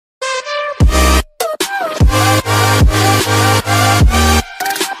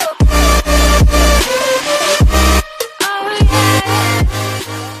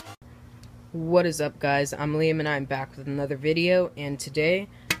What is up, guys? I'm Liam and I'm back with another video, and today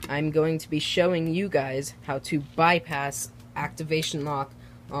I'm going to be showing you guys how to bypass activation lock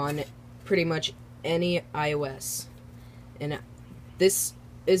on pretty much any iOS. And this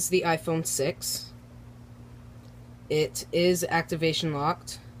is the iPhone 6. It is activation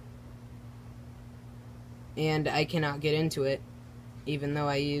locked, and I cannot get into it even though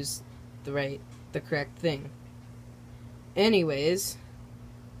I use the correct thing. Anyways,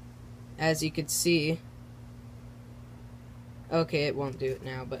 as you could see, okay, it won't do it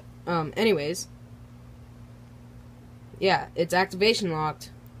now, but anyways, yeah, it's activation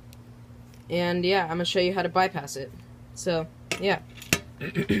locked, and yeah, I'm gonna show you how to bypass it. So yeah.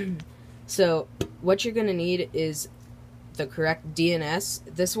 So what you're gonna need is the correct DNS.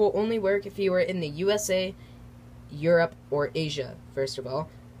 This will only work if you are in the USA, Europe, or Asia, first of all.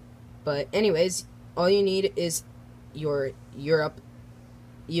 But anyways, all you need is your Europe,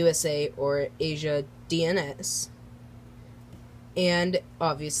 USA, or Asia DNS, and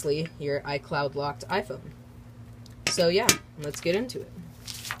obviously your iCloud locked iPhone. So yeah, let's get into it.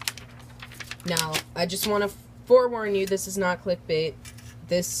 Now, I just want to forewarn you, this is not clickbait.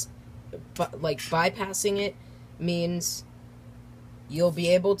 This, bypassing it means you'll be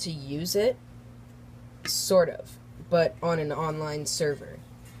able to use it, sort of, but on an online server.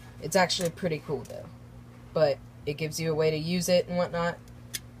 It's actually pretty cool though, but it gives you a way to use it and whatnot.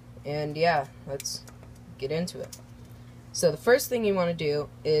 And yeah, let's get into it. So the first thing you want to do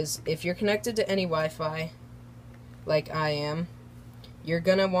is, if you're connected to any Wi-Fi, like I am, you're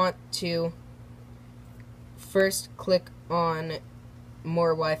gonna want to first click on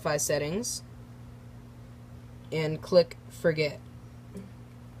More Wi-Fi Settings and click Forget.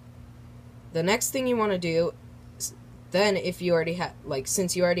 The next thing you want to do, then if you already have,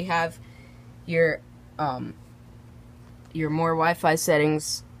 since you already have your More Wi-Fi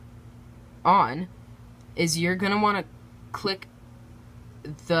Settings on, is you're gonna want to click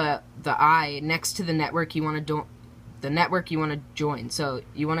the I next to the network you want to join. So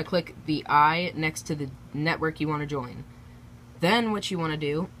you want to click the I next to the network you want to join. Then what you want to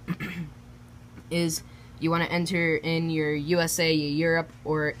do is you want to enter in your USA, Europe,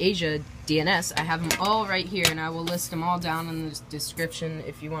 or Asia DNS. I have them all right here, and I will list them all down in the description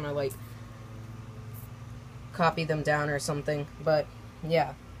if you want to copy them down or something. But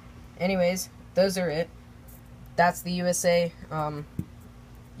yeah, anyways, those are it. That's the USA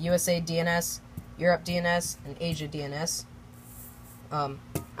DNS, Europe DNS, and Asia DNS.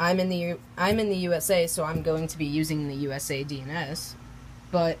 I'm in the USA, so I'm going to be using the USA DNS.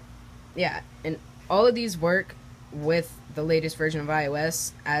 But yeah, and all of these work with the latest version of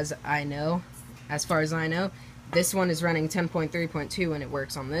iOS, as far as I know. This one is running 10.3.2 and it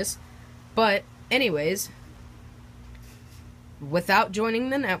works on this. But anyways, without joining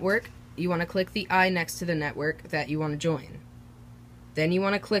the network, you want to click the I next to the network that you want to join. Then you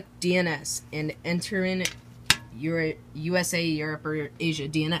want to click DNS and enter in your USA, Europe, or Asia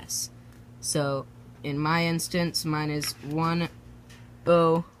DNS. So in my instance, mine is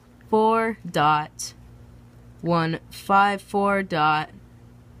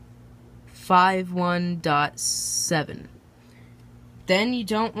 104.154.51.7. Then you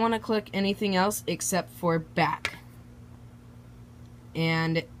don't want to click anything else except for back.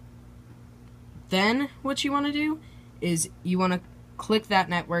 And then what you want to do is you want to click that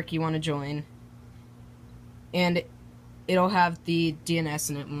network you want to join, and it'll have the DNS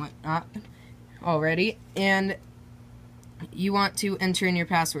in it and whatnot already, and you want to enter in your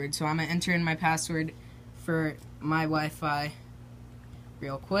password. So I'm going to enter in my password for my Wi-Fi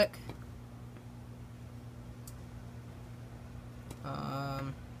real quick.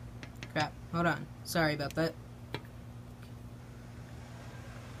 Crap, hold on, sorry about that.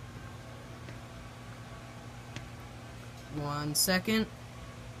 One second.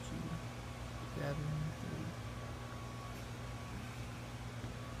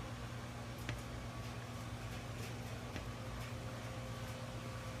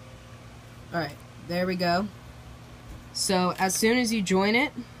 Alright, there we go. So as soon as you join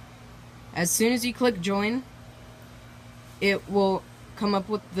it, as soon as you click join, it will come up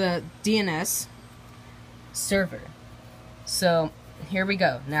with the DNS server. So here we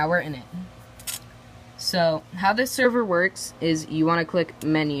go. Now we're in it. So how this server works is you want to click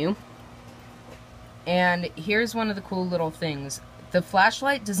menu, and here's one of the cool little things. The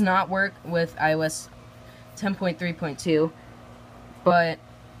flashlight does not work with iOS 10.3.2, but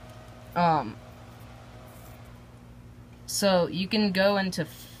so you can go into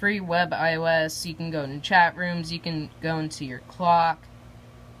free web iOS, you can go into chat rooms, you can go into your clock,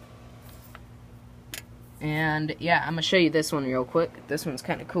 and yeah, I'm gonna show you this one real quick. This one's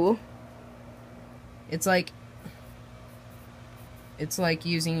kind of cool. It's like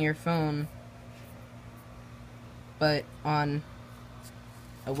using your phone, but on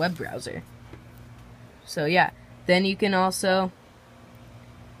a web browser. So yeah, then you can also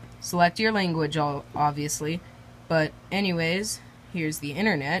select your language, obviously. But anyways, here's the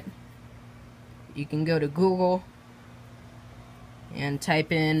internet. You can go to Google and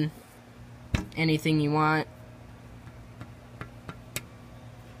type in anything you want.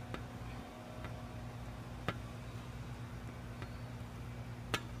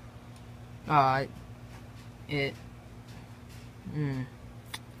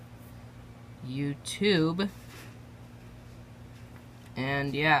 YouTube,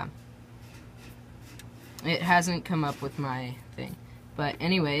 and yeah, it hasn't come up with my thing, but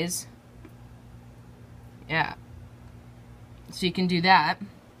anyways, yeah, so you can do that.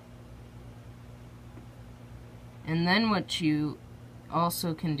 And then what you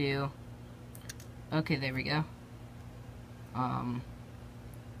also can do, okay, there we go.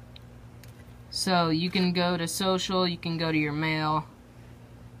 So you can go to social, you can go to your mail,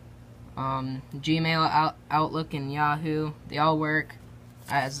 Gmail, Outlook, and Yahoo. They all work,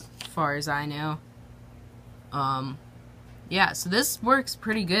 as far as I know. Yeah, so this works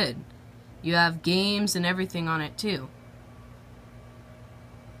pretty good. You have games and everything on it too.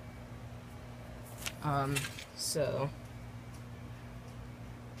 Oh,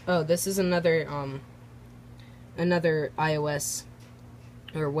 this is another iOS,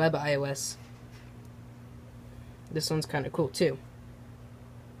 or web iOS. This one's kind of cool too.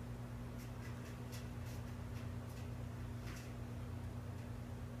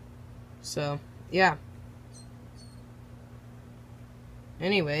 So, yeah.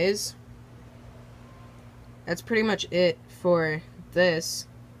 Anyways, that's pretty much it for this.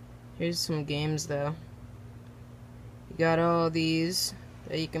 Here's some games though. You got all these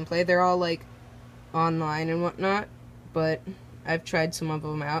that you can play. They're all like online and whatnot, but I've tried some of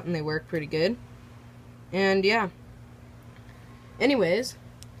them out and they work pretty good. And yeah. Anyways,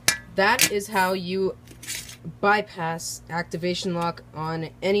 that is how you bypass activation lock on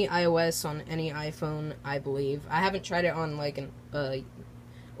any iOS, on any iPhone, I believe. I haven't tried it on like an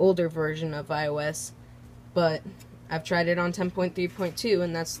older version of iOS, but I've tried it on 10.3.2,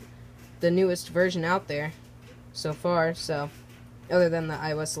 and that's the newest version out there so far, so other than the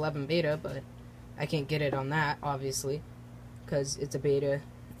iOS 11 beta, but I can't get it on that, obviously, because it's a beta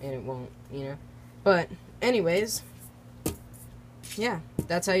and it won't, you know. But anyways, yeah,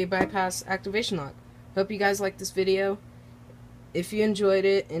 that's how you bypass activation lock. Hope you guys liked this video. If you enjoyed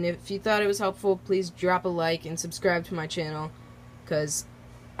it, and if you thought it was helpful, please drop a like and subscribe to my channel, because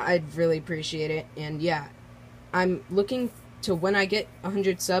I'd really appreciate it. And yeah, I'm looking to, when I get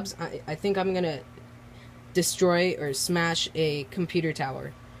 100 subs, I think I'm gonna destroy or smash a computer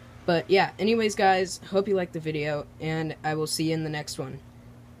tower. But yeah, anyways guys, hope you liked the video, and I will see you in the next one.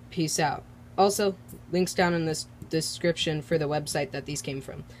 Peace out. Also, links down in this description for the website that these came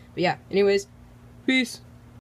from. But yeah, anyways, peace.